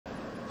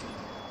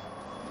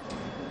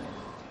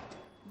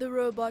The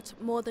robot,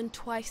 more than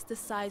twice the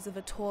size of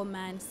a tall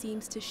man,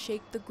 seems to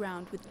shake the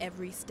ground with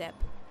every step.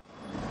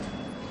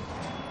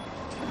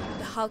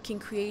 The hulking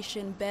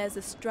creation bears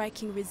a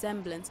striking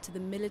resemblance to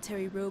the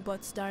military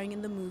robot starring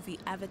in the movie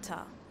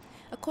Avatar.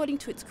 According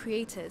to its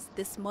creators,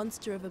 this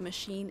monster of a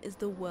machine is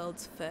the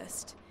world's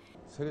first.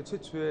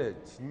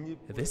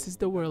 This is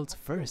the world's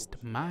first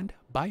manned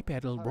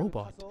bipedal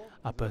robot.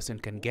 A person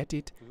can get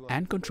it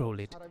and control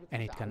it,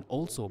 and it can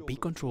also be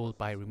controlled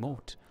by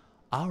remote.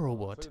 Our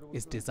robot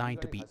is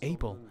designed to be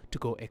able to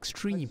go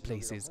extreme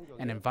places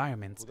and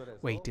environments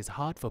where it is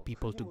hard for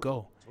people to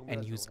go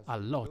and use a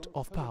lot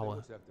of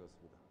power.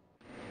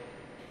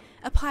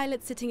 A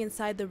pilot sitting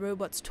inside the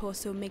robot's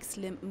torso makes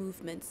limp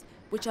movements,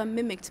 which are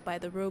mimicked by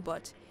the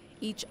robot.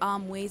 Each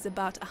arm weighs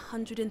about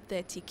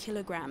 130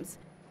 kilograms.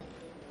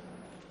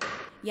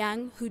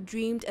 Yang, who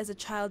dreamed as a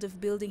child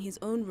of building his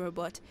own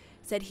robot,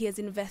 said he has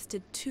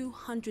invested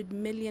 $200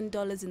 million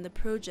in the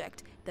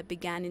project that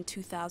began in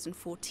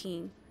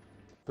 2014.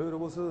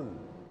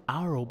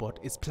 Our robot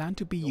is planned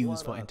to be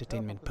used for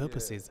entertainment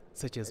purposes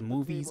such as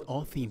movies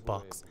or theme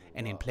parks,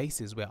 and in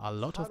places where a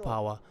lot of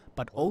power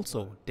but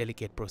also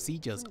delicate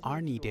procedures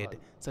are needed,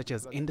 such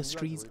as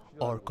industries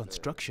or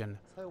construction.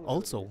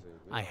 Also,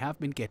 I have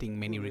been getting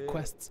many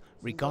requests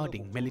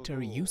regarding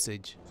military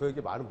usage.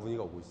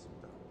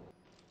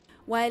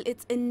 While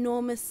its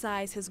enormous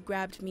size has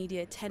grabbed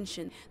media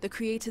attention, the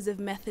creators of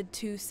Method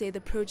 2 say the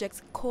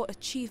project's core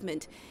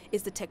achievement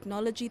is the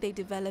technology they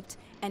developed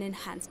and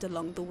enhanced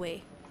along the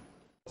way.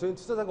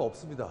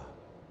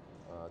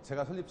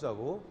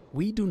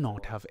 We do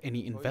not have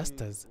any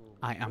investors.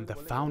 I am the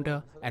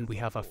founder and we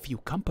have a few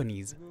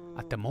companies.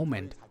 At the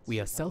moment, we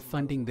are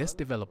self-funding this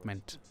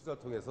development.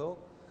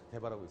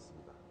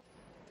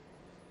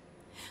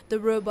 The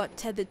robot,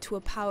 tethered to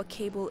a power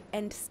cable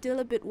and still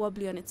a bit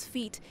wobbly on its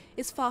feet,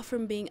 is far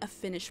from being a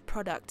finished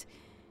product.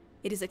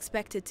 It is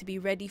expected to be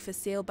ready for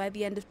sale by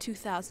the end of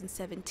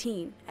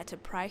 2017 at a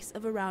price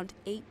of around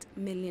 $8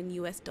 million.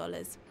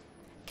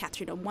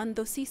 Catherine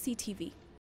Omwando, CCTV.